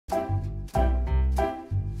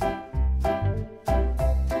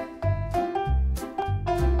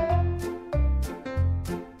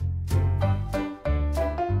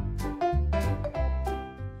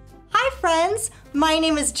My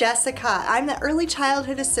name is Jessica. I'm the Early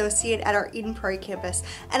Childhood Associate at our Eden Prairie campus,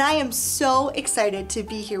 and I am so excited to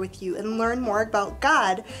be here with you and learn more about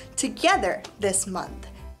God together this month.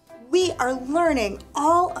 We are learning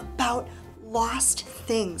all about lost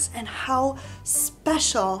things and how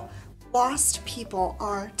special lost people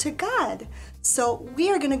are to God. So we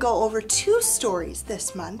are going to go over two stories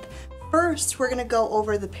this month. First, we're going to go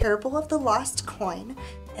over the parable of the lost coin,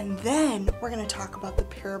 and then we're going to talk about the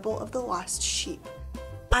parable of the lost sheep.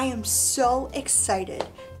 I am so excited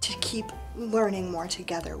to keep learning more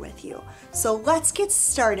together with you. So let's get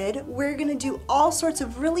started. We're going to do all sorts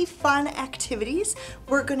of really fun activities.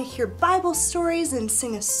 We're going to hear Bible stories and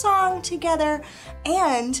sing a song together.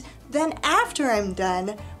 And then after I'm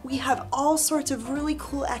done, we have all sorts of really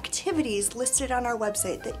cool activities listed on our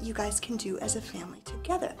website that you guys can do as a family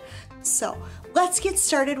together. So let's get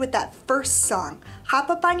started with that first song. Hop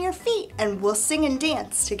up on your feet and we'll sing and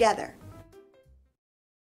dance together.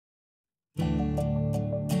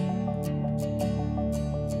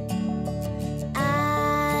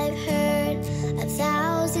 I've heard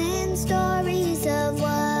 1,000 stories of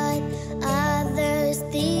what others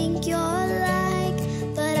think you're like,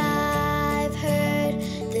 but I've heard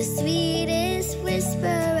the sweetest whisper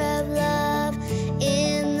of love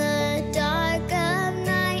in the dark of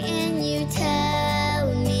night, and you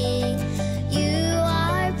tell me you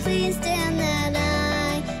are pleased and that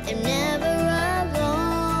I am never alone.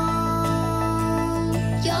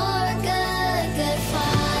 You're a good, good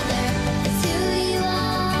Father. It's who you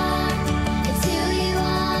are. It's who you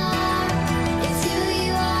are. It's who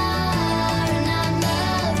you are, and I'm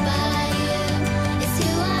loved by you. It's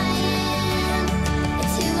who I am.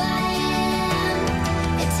 It's who I am.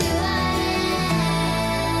 It's who I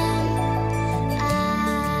am.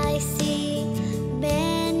 I see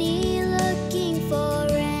many looking for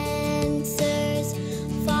answers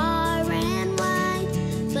far and wide,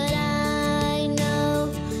 but I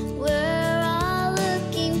know we're all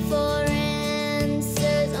looking for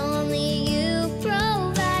answers only you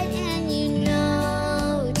provide, and you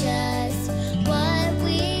know just what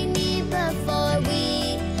we need before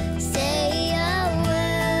we say a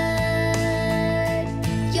word.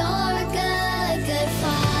 You're a good, good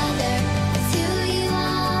Father. It's who you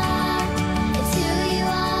are. It's who you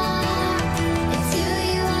are. It's who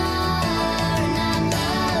you are, and I'm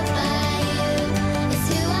loved by you. It's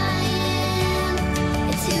who I am.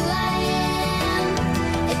 It's who I am.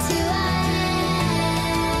 It's who I am.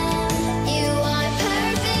 You are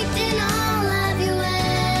perfect in all of your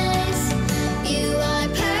ways. You are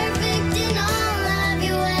perfect in all of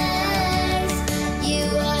your ways. You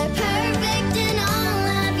are perfect in all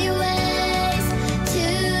of your ways to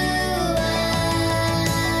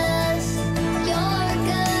us. You're a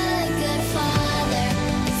good, good Father.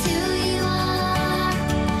 It's who you are.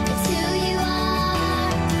 It's who you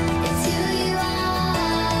are. It's who you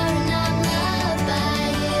are, and I'm loved by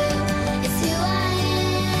you. It's who I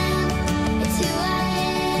am. It's who I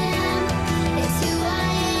am. It's who I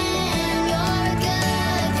am. You're a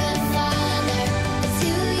good, good Father. It's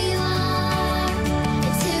who you are.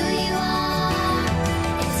 It's who you are.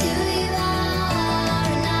 It's who you are,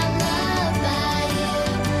 and I'm loved by you.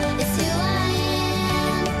 It's who I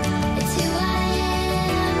am. It's who I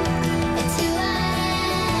am. It's who I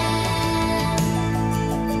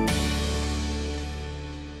am.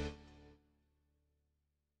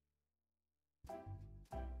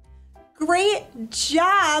 Great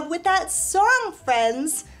job with that song,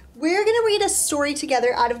 friends. We're going to read a story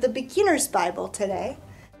together out of the Beginner's Bible today.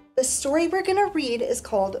 The story we're going to read is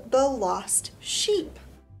called The Lost Sheep.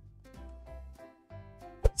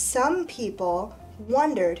 Some people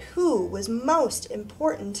wondered who was most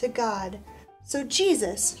important to God, so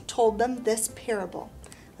Jesus told them this parable.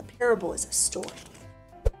 A parable is a story.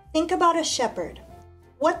 Think about a shepherd.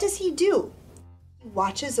 What does he do? He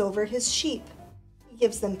watches over his sheep. He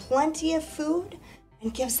gives them plenty of food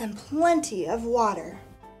and gives them plenty of water,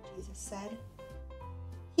 Jesus said.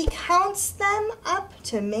 He counts them up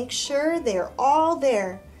to make sure they're all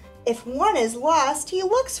there. If one is lost, he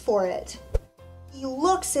looks for it. He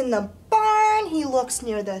looks in the barn, he looks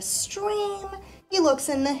near the stream, he looks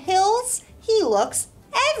in the hills, he looks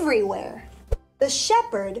everywhere. The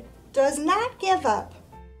shepherd does not give up.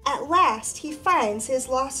 At last, he finds his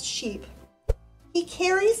lost sheep. He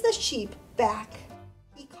carries the sheep back.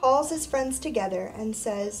 He calls his friends together and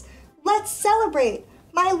says, "Let's celebrate!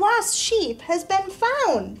 My lost sheep has been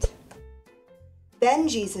found." Then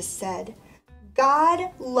Jesus said,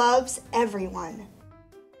 "God loves every one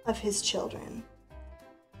of his children,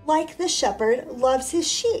 like the shepherd loves his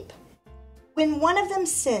sheep. When one of them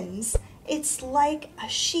sins, it's like a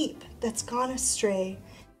sheep that's gone astray.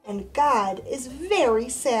 and God is very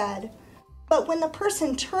sad. But when the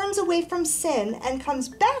person turns away from sin and comes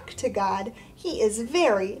back to God, he is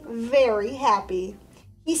very, very happy.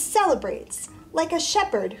 He celebrates like a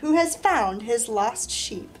shepherd who has found his lost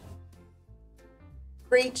sheep.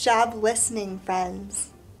 Great job listening,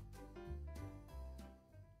 friends.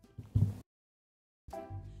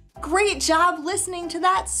 Great job listening to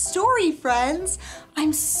that story, friends.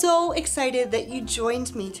 I'm so excited that you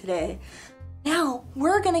joined me today. Now,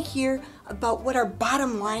 we're going to hear about what our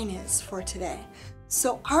bottom line is for today.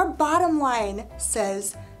 So our bottom line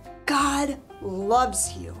says, God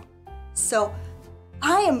loves you. So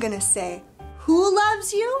I am going to say, who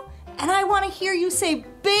loves you? And I want to hear you say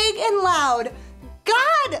big and loud,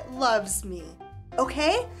 God loves me.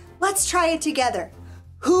 Okay? Let's try it together.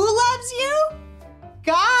 Who loves you?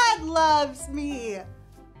 God loves me.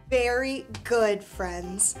 Very good,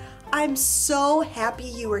 friends. I'm so happy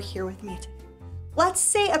you were here with me today. Let's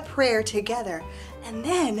say a prayer together, and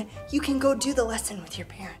then you can go do the lesson with your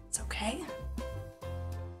parents, okay?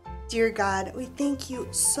 Dear God, we thank you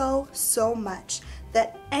so, so much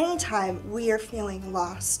that anytime we are feeling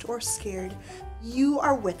lost or scared, you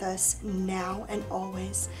are with us now and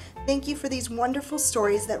always. Thank you for these wonderful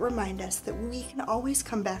stories that remind us that we can always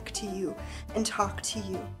come back to you and talk to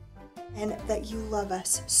you, and that you love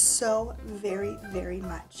us so very, very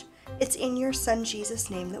much. It's in your Son Jesus'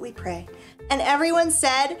 name that we pray. And everyone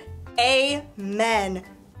said, Amen.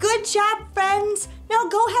 Good job, friends. Now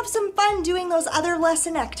go have some fun doing those other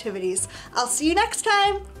lesson activities. I'll see you next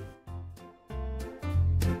time.